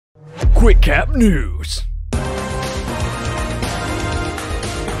Quick Cap News.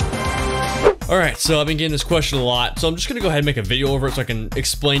 Alright, so I've been getting this question a lot, so I'm just going to go ahead and make a video over it so I can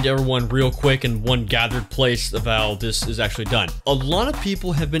explain to everyone real quick in one gathered place of how this is actually done. A lot of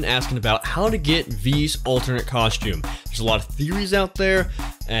people have been asking about how to get V's alternate costume. There's a lot of theories out there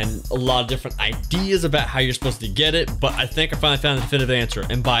and a lot of different ideas about how you're supposed to get it, but I think I finally found a definitive answer.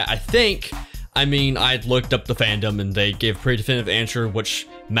 And by I think, I mean I looked up the fandom and they gave a pretty definitive answer which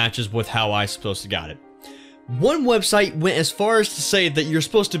matches with how I supposed to got it. One website went as far as to say that you're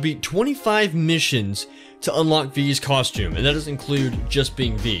supposed to beat 25 missions to unlock V's costume, and that doesn't include just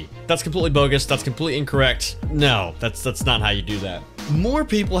being V. That's completely bogus, that's completely incorrect. No, that's not how you do that. More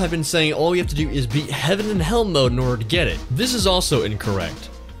people have been saying all you have to do is beat Heaven and Hell mode in order to get it. This is also incorrect,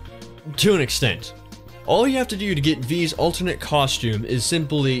 to an extent. All you have to do to get V's alternate costume is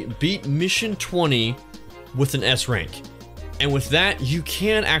simply beat Mission 20 with an S rank. And with that, you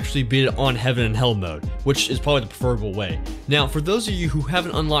can actually beat it on Heaven and Hell mode, which is probably the preferable way. Now, for those of you who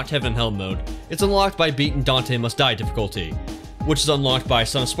haven't unlocked Heaven and Hell mode, it's unlocked by beating Dante Must Die difficulty, which is unlocked by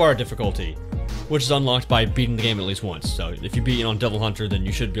Son of Sparta difficulty, which is unlocked by beating the game at least once. So if you beat it on Devil Hunter, then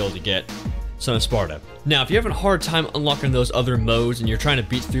you should be able to get Son of Sparta. Now, if you're having a hard time unlocking those other modes and you're trying to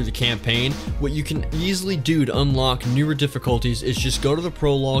beat through the campaign, what you can easily do to unlock newer difficulties is just go to the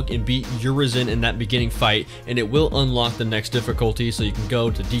prologue and beat Urizen in that beginning fight, and it will unlock the next difficulty. So you can go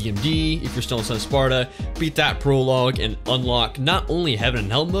to DMD if you're still in Son of Sparta, beat that prologue, and unlock not only Heaven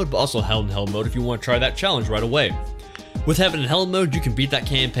and Hell mode, but also Hell and Hell mode if you want to try that challenge right away. With Heaven and Hell mode, you can beat that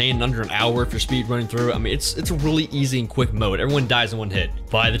campaign in under an hour if you're speed running through it. I mean, it's a really easy and quick mode. Everyone dies in one hit.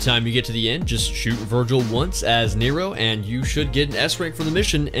 By the time you get to the end, just shoot Vergil once as Nero, and you should get an S rank for the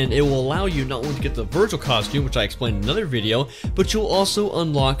mission, and it will allow you not only to get the Vergil costume, which I explained in another video, but you'll also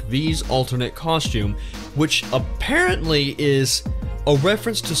unlock V's alternate costume, which apparently is a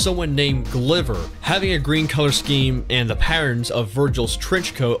reference to someone named Gliver having a green color scheme, and the patterns of Vergil's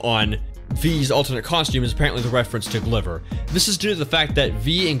trench coat on V's alternate costume is apparently the reference to Gliver. This is due to the fact that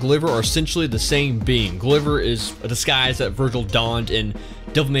V and Gliver are essentially the same being. Gliver is a disguise that Vergil donned in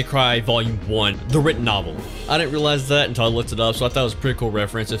Devil May Cry Volume 1, the written novel. I didn't realize that until I looked it up, so I thought it was a pretty cool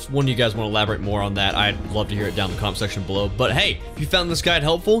reference. If one of you guys want to elaborate more on that, I'd love to hear it down in the comment section below. But hey, if you found this guide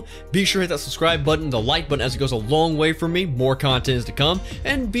helpful, be sure to hit that subscribe button, the like button, as it goes a long way for me. More content is to come.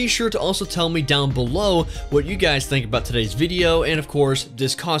 And be sure to also tell me down below what you guys think about today's video, and of course,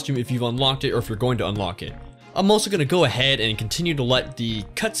 this costume if you've unlocked it or if you're going to unlock it. I'm also going to go ahead and continue to let the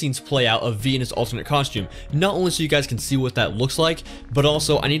cutscenes play out of V in his alternate costume, not only so you guys can see what that looks like, but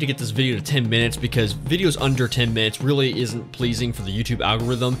also I need to get this video to 10 minutes because videos under 10 minutes really isn't pleasing for the YouTube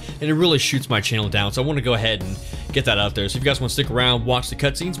algorithm, and it really shoots my channel down, so I want to go ahead and get that out there. So if you guys want to stick around, watch the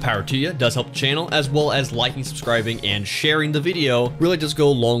cutscenes, power to you. It does help the channel, as well as liking, subscribing, and sharing the video. Really does go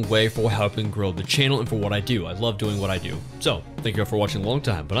a long way for helping grow the channel and for what I do. I love doing what I do. So, thank you all for watching a long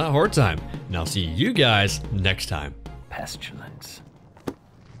time, but not a hard time, and I'll see you guys next time. Pestilence.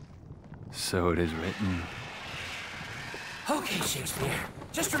 So it is written. Okay, Shakespeare,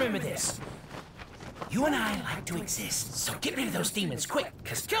 just remember this. You and I like to exist, so get rid of those demons quick,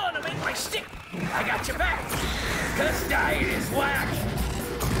 cause killing them ain't my stick. I got your back, cause dying is whack.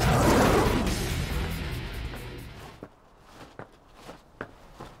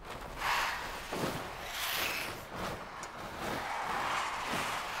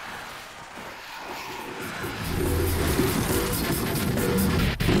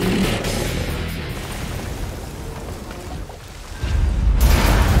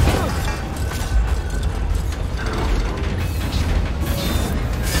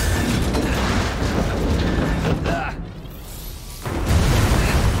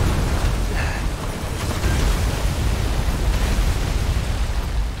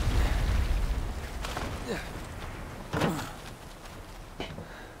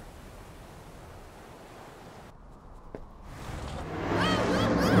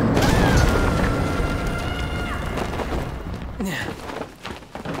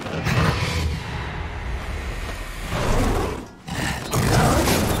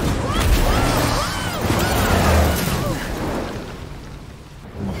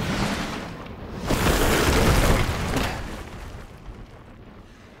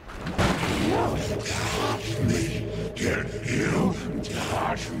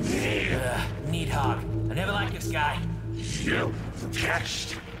 Needhog. I never liked this guy. You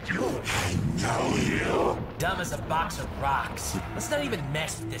pest! I know you! Dumb as a box of rocks. Let's not even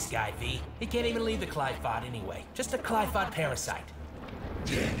mess with this guy, V. He can't even leave the Clyphod anyway. Just a Clyphod parasite.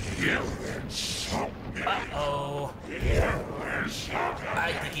 Did you insult me? Uh-oh. You insulted me!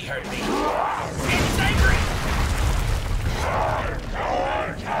 I think he hurt me. He's angry! I'm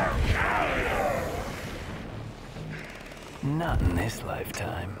going to kill Not in this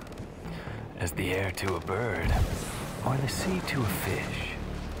lifetime. As the air to a bird, or the sea to a fish,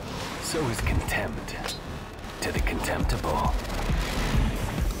 so is contempt to the contemptible.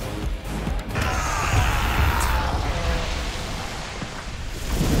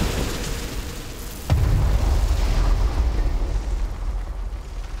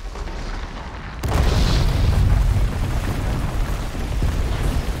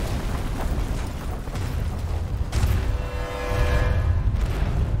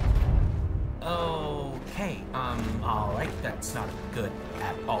 Alright, that's not good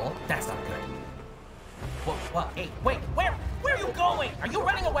at all. That's not good. Well, hey, wait, where are you going? Are you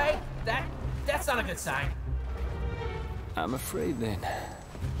running away? That's not a good sign. I'm afraid then,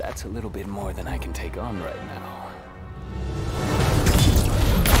 that's a little bit more than I can take on right now.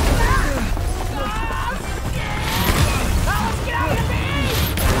 Let's get out of here!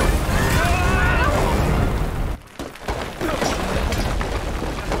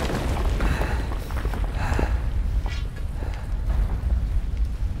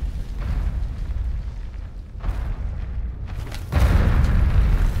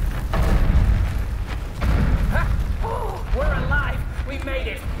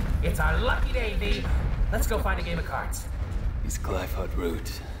 It's our lucky day, V. Let's go find a game of cards. These Glyphot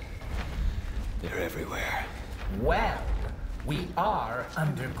roots, they're everywhere. Well, we are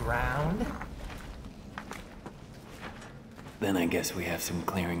underground. Then I guess we have some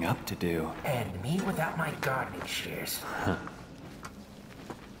clearing up to do. And me without my gardening shears. Huh.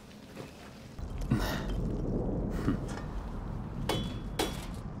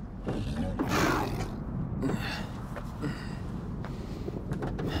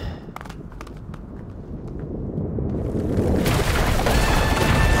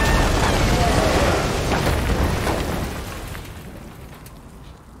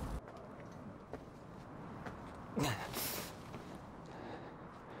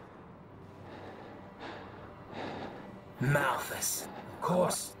 Malthus. Of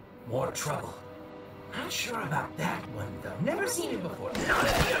course, more trouble. Not sure about that one, though. Never seen it before. Not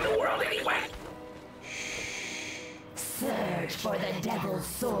in the underworld, anyway. Search for the Devil's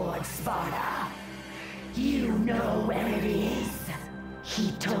Sword, Sparta. You know where it is.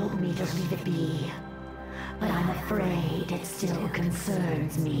 He told me to leave it be, but I'm afraid it still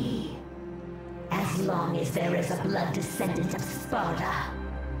concerns me. As long as there is a blood descendant of Sparta,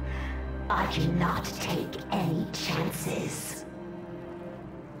 I cannot take any chances.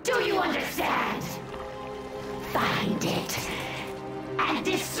 Do you understand? Find it and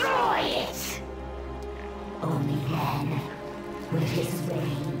destroy it. Only then will his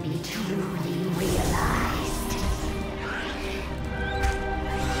reign be truly realized.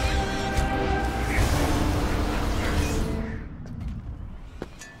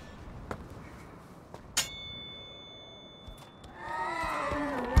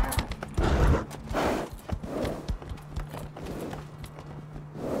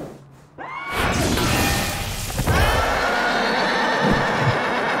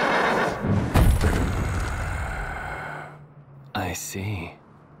 I see.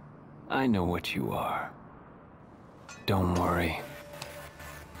 I know what you are. Don't worry.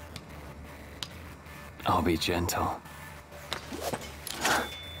 I'll be gentle.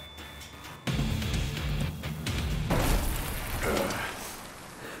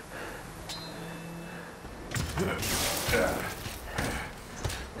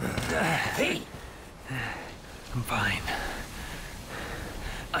 Hey! I'm fine.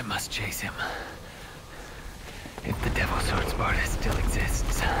 I must chase him. If the Devil's Sword Sparta still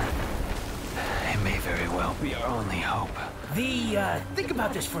exists, it may very well be our only hope. Think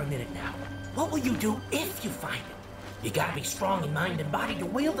about this for a minute now. What will you do if you find it? You gotta be strong in mind and body to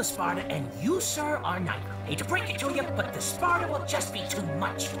wield the Sparta, and you, sir, are neither. Hate to break it to you, but the Sparta will just be too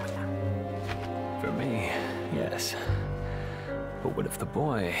much for you. For me, yes. But what if the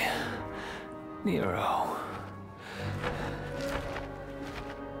boy, Nero?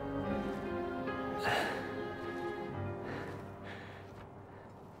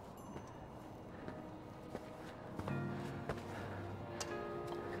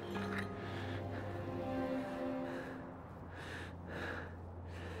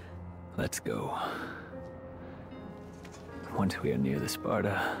 Let's go. Once we are near the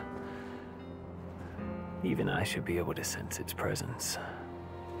Sparta, even I should be able to sense its presence.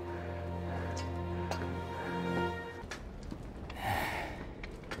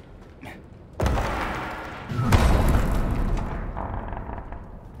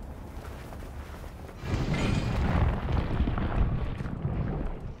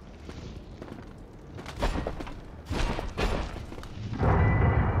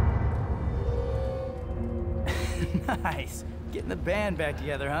 Nice. Getting the band back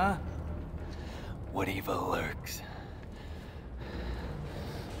together, huh? What evil lurks,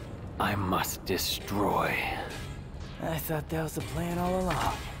 I must destroy. I thought that was the plan all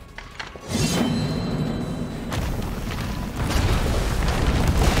along.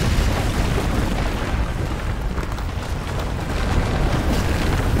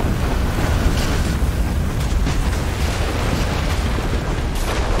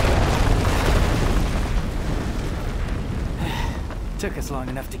 Took us long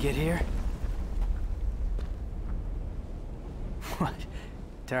enough to get here. What?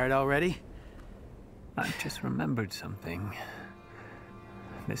 Tired already? I've just remembered something.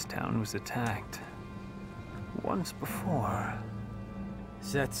 This town was attacked once before.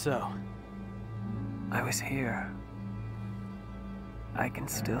 Is that so? I was here. I can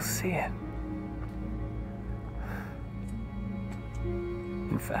still see it.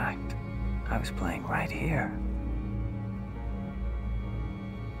 In fact, I was playing right here.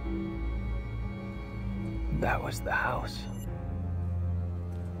 That was the house.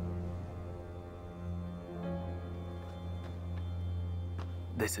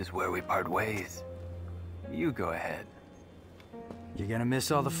 This is where we part ways. You go ahead. You're gonna miss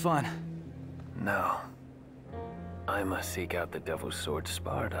all the fun. No. I must seek out the Devil's Sword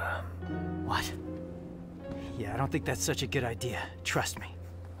Sparta. What? Yeah, I don't think that's such a good idea. Trust me.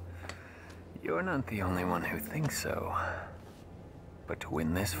 You're not the only one who thinks so. But to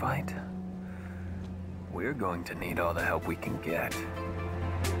win this fight, we're going to need all the help we can get.